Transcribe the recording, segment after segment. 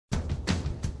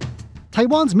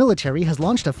Taiwan's military has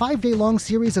launched a 5-day-long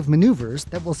series of maneuvers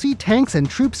that will see tanks and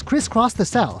troops crisscross the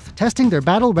south, testing their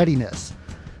battle readiness.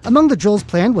 Among the drills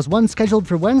planned was one scheduled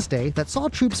for Wednesday that saw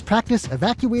troops practice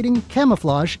evacuating,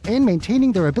 camouflage, and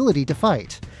maintaining their ability to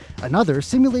fight. Another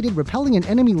simulated repelling an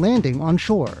enemy landing on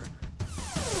shore.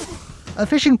 A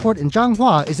fishing port in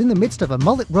Zhanghua is in the midst of a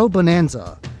mullet roe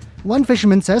bonanza. One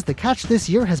fisherman says the catch this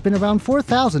year has been around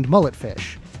 4,000 mullet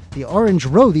fish. The orange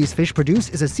roe these fish produce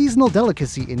is a seasonal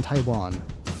delicacy in Taiwan.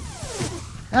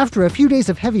 After a few days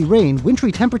of heavy rain, wintry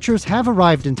temperatures have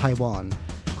arrived in Taiwan.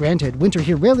 Granted, winter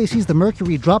here rarely sees the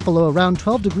mercury drop below around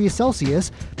 12 degrees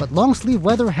Celsius, but long-sleeve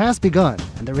weather has begun,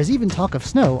 and there is even talk of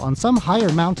snow on some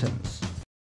higher mountains.